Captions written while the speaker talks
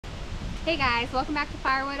Hey guys, welcome back to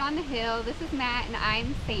Firewood on the Hill. This is Matt and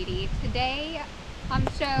I'm Sadie. Today on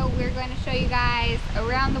the show we're going to show you guys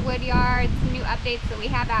around the Woodyard, some new updates that we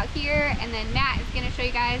have out here, and then Matt is going to show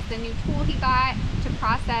you guys the new tool he got to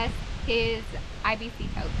process his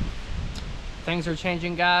IBC totes. Things are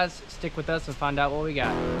changing, guys. Stick with us and find out what we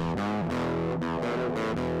got.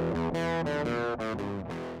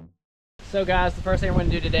 So guys, the first thing we're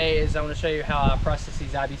going to do today is I'm going to show you how I process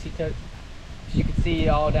these IBC totes. As you can see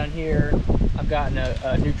all down here, I've gotten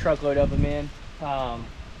a new truckload of them in,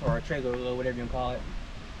 or a trailer load, whatever you can call it.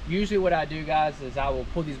 Usually what I do, guys, is I will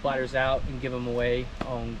pull these bladders out and give them away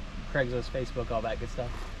on Craigslist, Facebook, all that good stuff.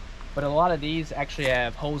 But a lot of these actually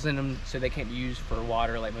have holes in them, so they can't be used for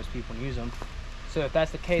water like most people use them. So if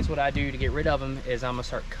that's the case, what I do to get rid of them is I'm gonna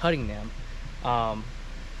start cutting them. I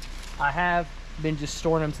have been just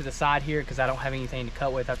storing them to the side here because I don't have anything to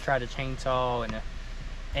cut with. I've tried a chainsaw and a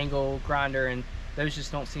angle grinder, and those just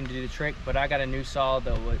don't seem to do the trick. But I got a new saw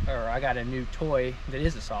I got a new toy that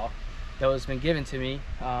is a saw that has been given to me,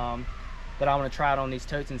 that I'm gonna try it on these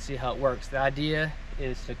totes and see how it works. The idea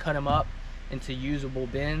is to cut them up into usable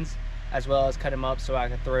bins, as well as cut them up so I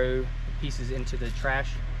can throw pieces into the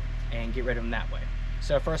trash and get rid of them that way.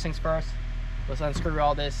 So first things first, let's unscrew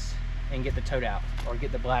all this and get the tote out, or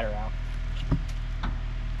get the bladder out.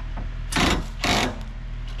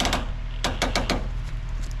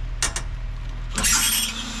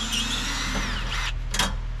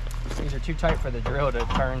 These are too tight for the drill to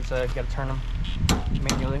turn, so I've got to turn them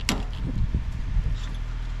manually.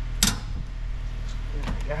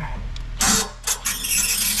 There we go.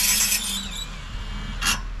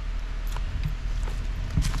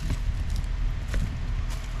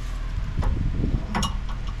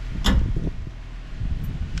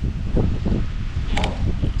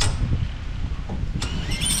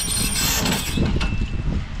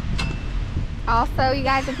 Also, you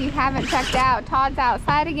guys, if you haven't checked out, Todd's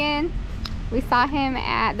outside again. We saw him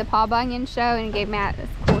at the Paul Bunyan show and he gave Matt this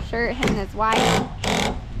cool shirt, him and his wife.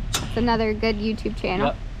 It's another good YouTube channel.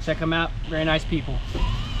 Yep, check them out. Very nice people.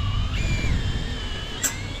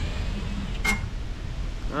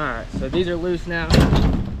 Alright, so these are loose now.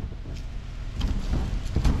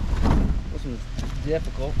 This one's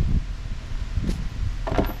difficult.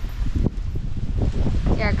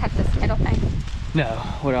 You gotta cut this middle thing. No,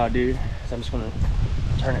 what I'll do is I'm just going to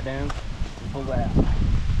turn it down and pull that out.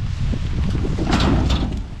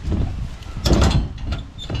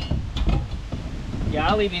 Yeah,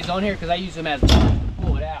 I'll leave these on here because I use them as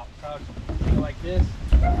pull it out. So I'll go like this.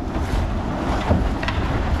 That's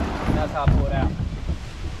how I pull it out.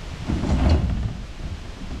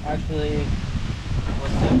 Actually,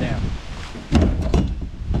 let's sit down.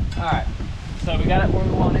 Alright, so we got it where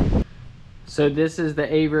we want it. So this is the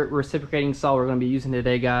Averitt reciprocating saw we're going to be using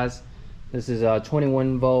today, guys. This is a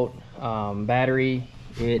 21 volt battery.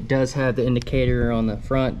 It does have the indicator on the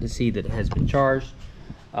front to see that it has been charged.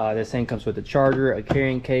 This thing comes with a charger, a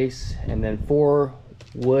carrying case, and then 4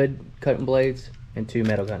 wood cutting blades and 2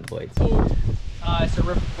 metal cutting blades. It's a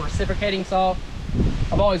reciprocating saw.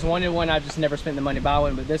 I've always wanted one, I've just never spent the money to buy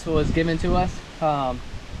one, but this was given to us.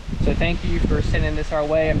 So thank you for sending this our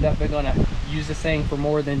way. I'm definitely going to use this thing for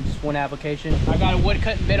more than just one application. I got a wood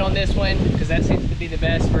cutting bit on this one because that seems to be the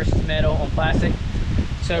best versus metal on plastic.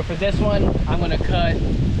 So for this one, I'm going to cut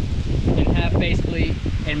in half basically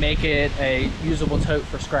and make it a usable tote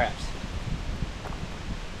for scraps.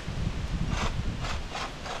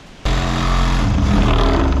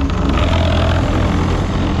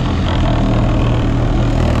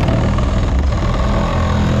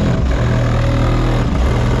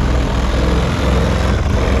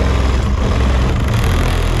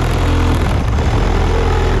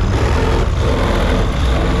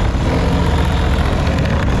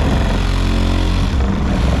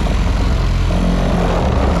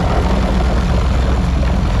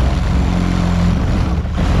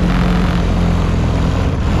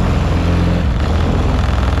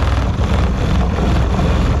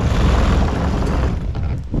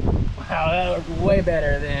 Way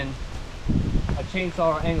better than a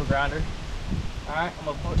chainsaw or angle grinder. Alright, I'm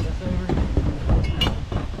gonna put this over.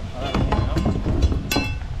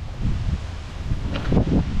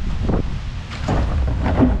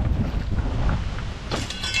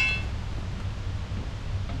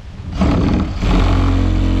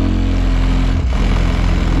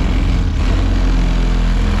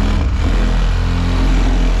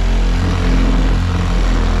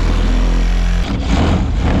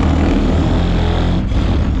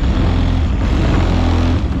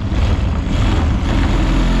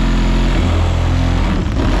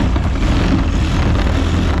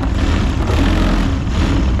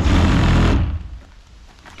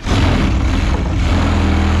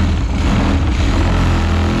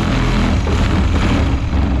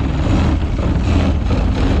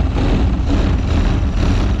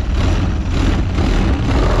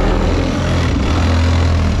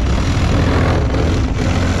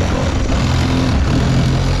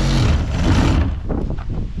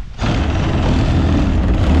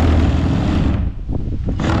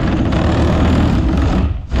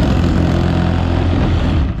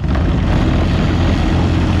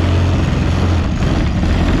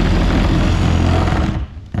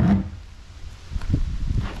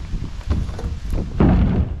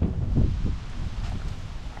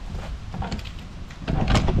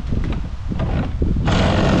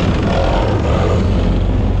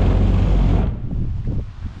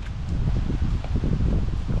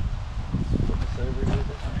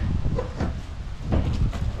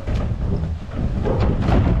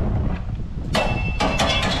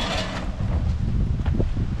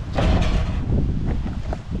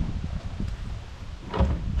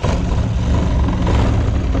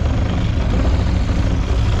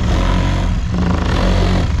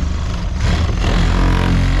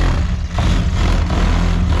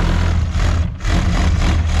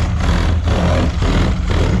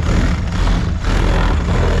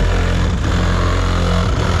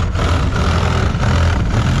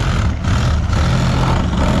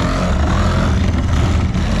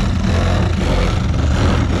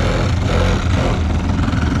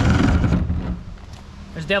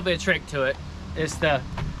 definitely a trick to it. It's the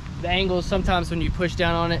angles. Sometimes when you push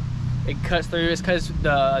down on it, it cuts through. It's because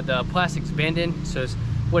the plastic's bending, so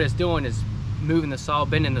what it's doing is moving the saw,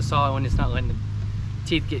 bending the saw when it's not letting the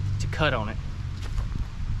teeth get to cut on it.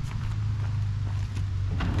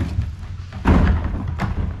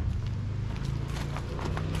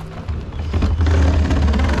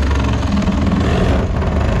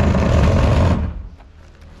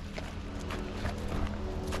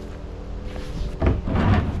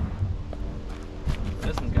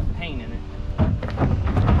 This one's got paint in it.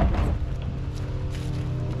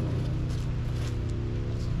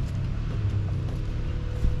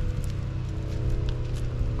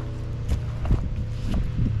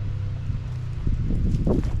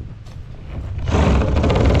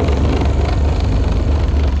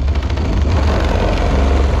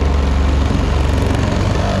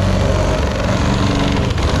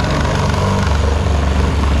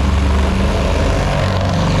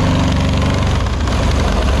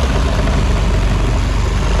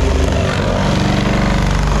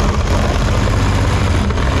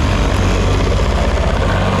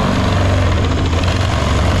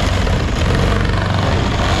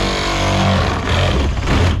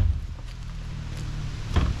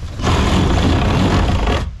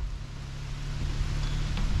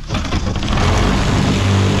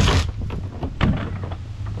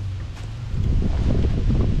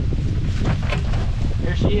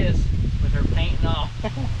 She is with her paint and all.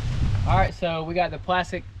 All right, so we got the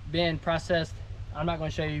plastic bin processed. I'm not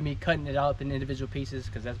going to show you me cutting it up in individual pieces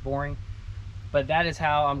because that's boring, but that is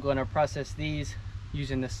how I'm going to process these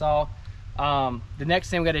using the saw. The next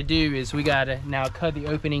thing we got to do is we got to now cut the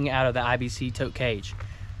opening out of the IBC tote cage.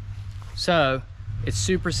 So it's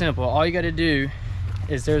super simple. All you got to do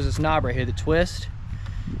is there's this knob right here that twists.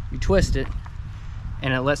 You twist it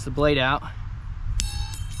and it lets the blade out.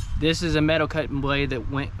 This is a metal cutting blade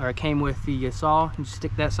that came with the saw. You just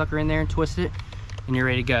stick that sucker in there and twist it, and you're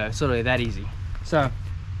ready to go. It's literally that easy. So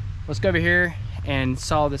let's go over here and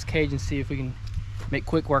saw this cage and see if we can make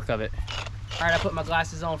quick work of it. All right, I put my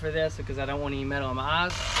glasses on for this because I don't want any metal in my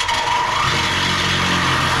eyes.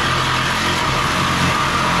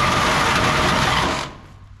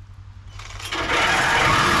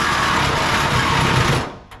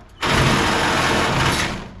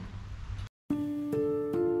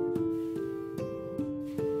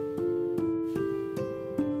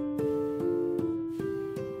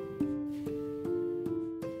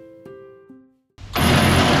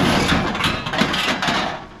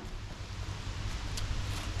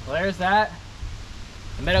 Well, there's that.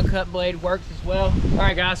 The metal cut blade works as well. All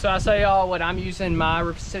right, guys, so I'll show y'all what I'm using my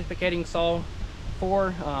reciprocating saw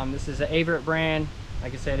for. This is an Averitt brand.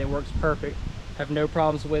 Like I said, it works perfect. Have no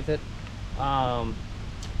problems with it.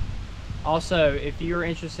 Also, if you're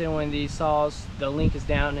interested in one of these saws, the link is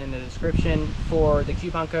down in the description for the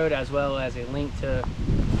coupon code, as well as a link to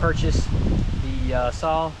purchase the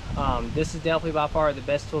saw. This is definitely by far the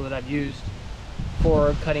best tool that I've used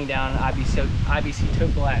for cutting down IBC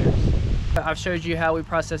tote bladders. I've showed you how we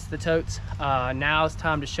process the totes. Now it's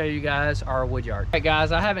time to show you guys our Woodyard. All right,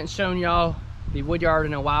 guys, I haven't shown y'all the Woodyard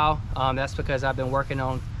in a while. That's because I've been working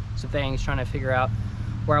on some things, trying to figure out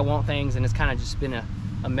where I want things, and it's kind of just been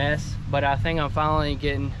a mess. But I think I'm finally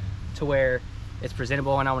getting to where it's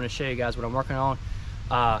presentable, and I want to show you guys what I'm working on.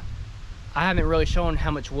 I haven't really shown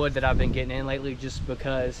how much wood that I've been getting in lately, just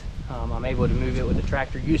because I'm able to move it with the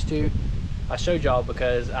tractor. Used to, I showed y'all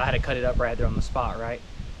because I had to cut it up right there on the spot, right?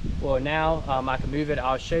 Well, now I can move it.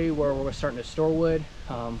 I'll show you where we're starting to store wood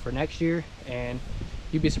for next year, and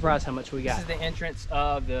you'd be surprised how much we got. This is the entrance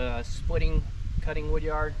of the cutting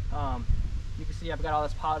Woodyard. You can see I've got all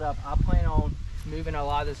this piled up. I plan on moving a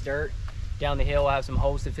lot of this dirt down the hill. I have some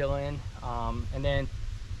holes to fill in, and then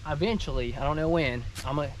eventually, I don't know when,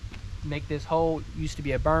 I'm gonna make this hole, used to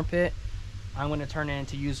be a burn pit, I'm gonna turn it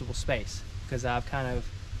into usable space, because I've kind of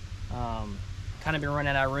been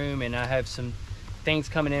running out of room, and I have some things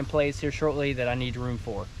coming in place here shortly that I need room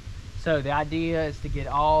for. So the idea is to get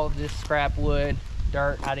all this scrap wood,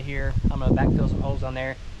 dirt out of here. I'm gonna backfill some holes on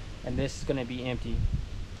there, and this is gonna be empty.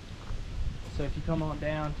 So if you come on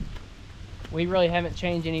down, we really haven't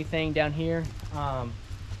changed anything down here.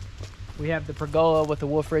 We have the pergola with the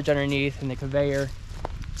wolf ridge underneath and the conveyor,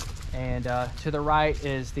 and to the right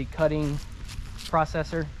is the cutting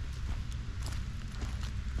processor.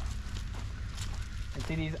 And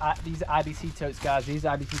see these IBC totes, guys, these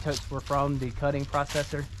IBC totes were from the cutting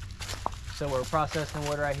processor. So we're processing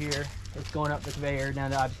wood right here. It's going up the conveyor down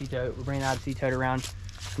to the IBC tote. We're bringing the IBC tote around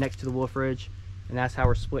next to the wolf ridge, and that's how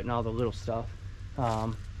we're splitting all the little stuff.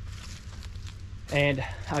 And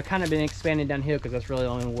I've kind of been expanding downhill because that's really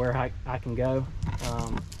only where I can go.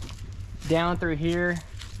 Down through here,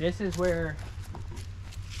 this is where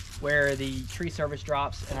the tree service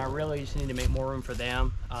drops, and I really just need to make more room for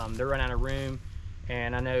them. They're running out of room,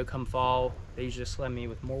 and I know come fall they usually slam me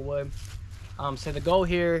with more wood. So the goal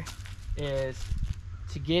here is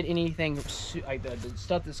to get anything like the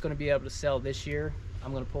stuff that's going to be able to sell this year.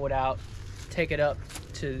 I'm going to pull it out, take it up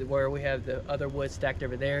to where we have the other wood stacked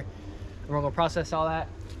over there, and we're going to process all that,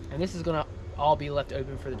 and this is going to all be left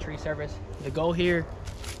open for the tree service. The goal here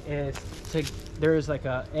is there's like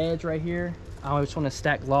a edge right here. I just want to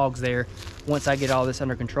stack logs there once I get all this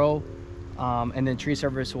under control, and then tree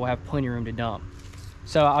service will have plenty of room to dump.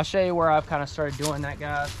 So I'll show you where I've kind of started doing that,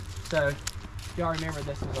 guys. So if y'all remember,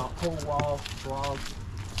 this is a whole wall of logs.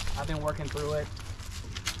 I've been working through it,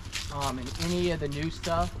 and any of the new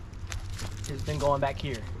stuff has been going back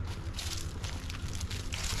here.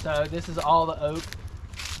 So this is all the oak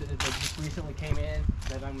that just recently came in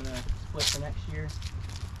that I'm gonna split for next year.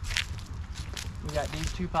 We got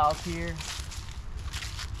these 2 piles here,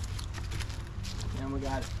 and we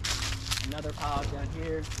got another pile down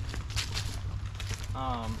here.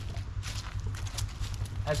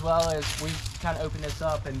 As well as we kind of open this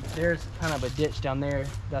up, and there's kind of a ditch down there.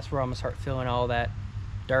 That's where I'm gonna start filling all that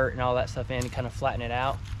dirt and all that stuff in and kind of flatten it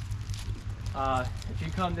out. If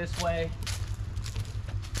you come this way,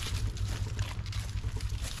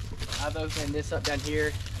 I've opened this up down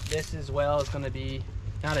here. This as well is going to be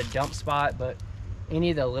not a dump spot, but any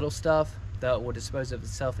of the little stuff that will dispose of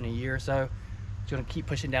itself in a year or so. It's going to keep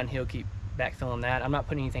pushing downhill, keep backfilling that. I'm not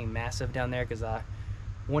putting anything massive down there because I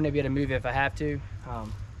want to be able to move it if I have to.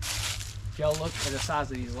 If y'all look at the size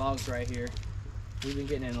of these logs right here, we've been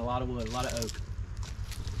getting in a lot of wood, a lot of oak.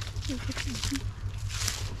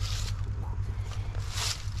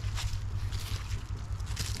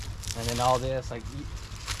 And then all this, like,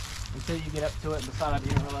 until you get up to it beside of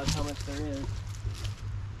you, don't realize how much there is.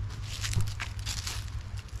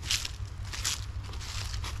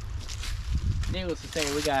 Needless to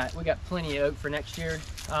say, we got plenty of oak for next year.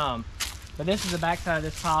 But this is the back side of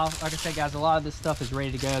this pile. Like I said, guys, a lot of this stuff is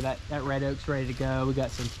ready to go. That red oak's ready to go. We got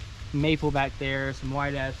some maple back there, some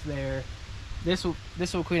white ash there. This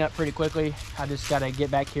will clean up pretty quickly. I just got to get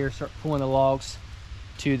back here, start pulling the logs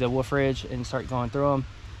to the wolf ridge and start going through them.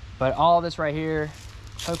 But all this right here,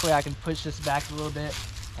 hopefully I can push this back a little bit,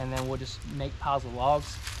 and then we'll just make piles of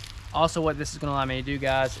logs. Also, what this is going to allow me to do,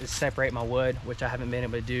 guys, is separate my wood, which I haven't been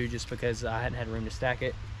able to do just because I hadn't had room to stack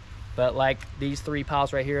it. But like these 3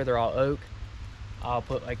 piles right here, they're all oak. I'll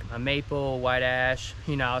put like a maple, white ash,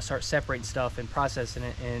 you know, I'll start separating stuff and processing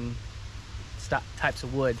it in types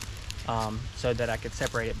of wood, so that I could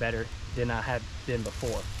separate it better than I had been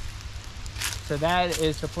before. So that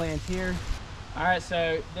is the plans here. All right,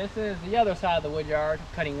 so this is the other side of the wood yard,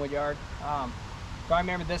 cutting wood yard. If I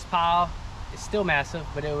remember, this pile is still massive,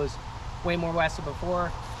 but it was way more massive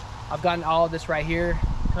before. I've gotten all of this right here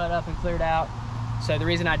cut up and cleared out. So the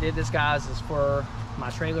reason I did this, guys, is for my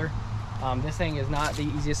trailer. This thing is not the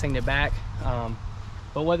easiest thing to back,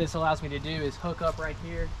 but what this allows me to do is hook up right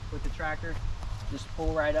here with the tractor, just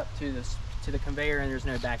pull right up to the conveyor, and there's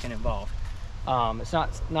no backing involved. It's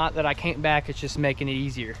not that I can't back, it's just making it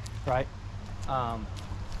easier, right? But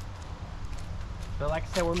like I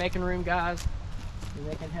said, we're making room, guys. We're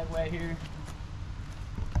making headway here.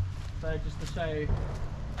 So just to show you,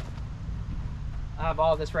 I have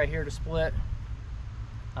all this right here to split.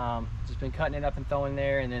 Just been cutting it up and throwing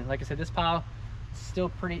there, and then like I said, this pile is still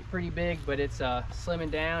pretty big, but it's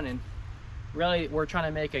slimming down, and really we're trying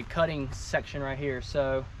to make a cutting section right here.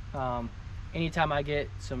 So anytime I get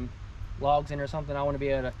some logs in or something, I want to be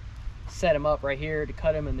able to set them up right here to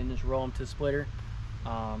cut them and then just roll them to the splitter,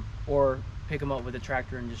 or pick them up with a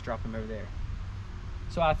tractor and just drop them over there.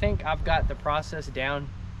 So I think I've got the process down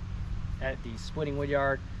at the splitting wood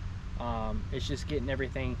yard. It's just getting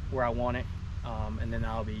everything where I want it, and then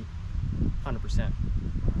I'll be 100%.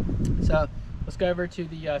 So let's go over to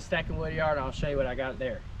the stacking wood yard, and I'll show you what I got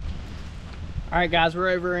there. All right, guys, we're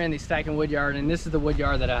over in the stacking wood yard, and this is the wood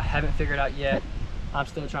yard that I haven't figured out yet. I'm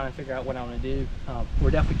still trying to figure out what I want to do.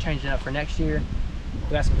 We're definitely changing it up for next year.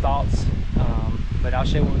 We got some thoughts, but I'll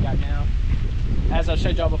show you what we got now. As I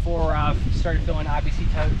showed y'all before, I've started filling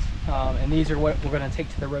IBC totes, and these are what we're going to take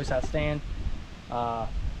to the roadside stand. I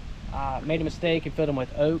made a mistake and filled them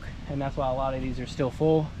with oak, and that's why a lot of these are still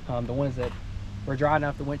full. The ones that were dry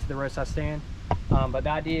enough that went to the roadside stand. But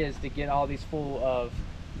the idea is to get all these full of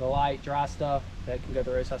the light, dry stuff that can go to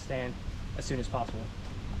the roadside stand as soon as possible.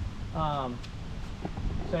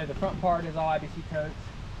 So the front part is all IBC totes,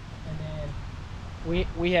 and then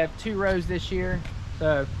we have 2 rows this year.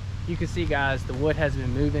 So you can see, guys, the wood has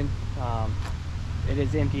been moving. It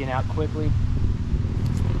is emptying out quickly.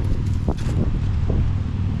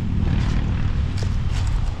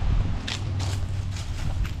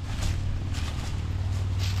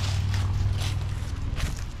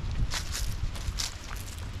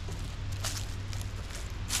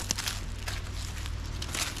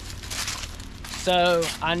 So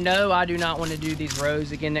I know I do not want to do these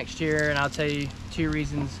rows again next year, and I'll tell you 2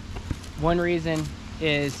 reasons. One reason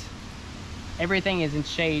is everything is in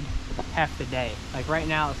shade half the day. Like right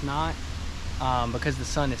now it's not, because the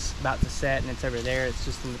sun is about to set and it's over there. It's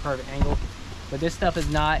just in the perfect angle. But this stuff is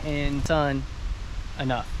not in sun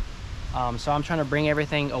enough. So I'm trying to bring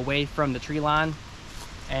everything away from the tree line.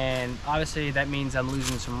 And obviously that means I'm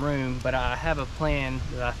losing some room, but I have a plan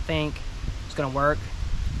that I think is gonna work.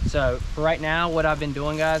 So for right now, what I've been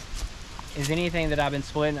doing, guys, is anything that I've been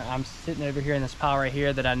splitting, I'm sitting over here in this pile right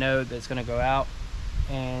here that I know that's gonna go out.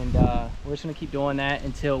 And we're just gonna keep doing that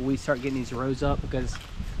until we start getting these rows up, because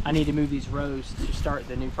I need to move these rows to start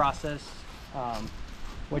the new process,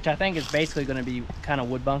 which I think is basically gonna be kind of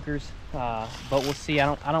wood bunkers. But we'll see.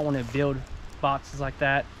 I don't wanna build boxes like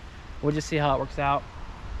that. We'll just see how it works out.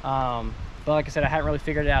 But like I said, I haven't really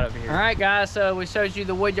figured it out over here. All right, guys, so we showed you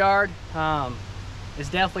the wood yard. It's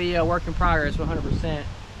definitely a work in progress, 100%.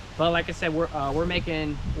 But like I said, we're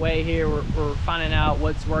making way here. We're finding out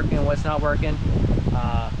what's working and what's not working.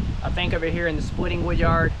 I think over here in the splitting wood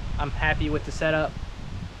yard, I'm happy with the setup.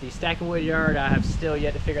 The stacking wood yard, I have still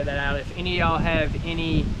yet to figure that out. If any of y'all have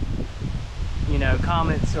any, you know,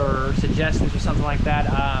 comments or suggestions or something like that,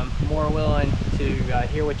 I'm more willing to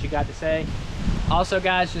hear what you got to say. Also,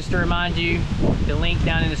 guys, just to remind you, the link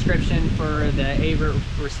down in the description for the Aver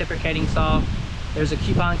reciprocating saw. There's a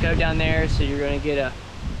coupon code down there, so you're going to get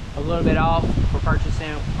a little bit off for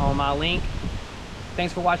purchasing on my link.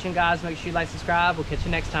 Thanks for watching, guys. Make sure you like, subscribe. We'll catch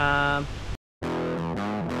you next time.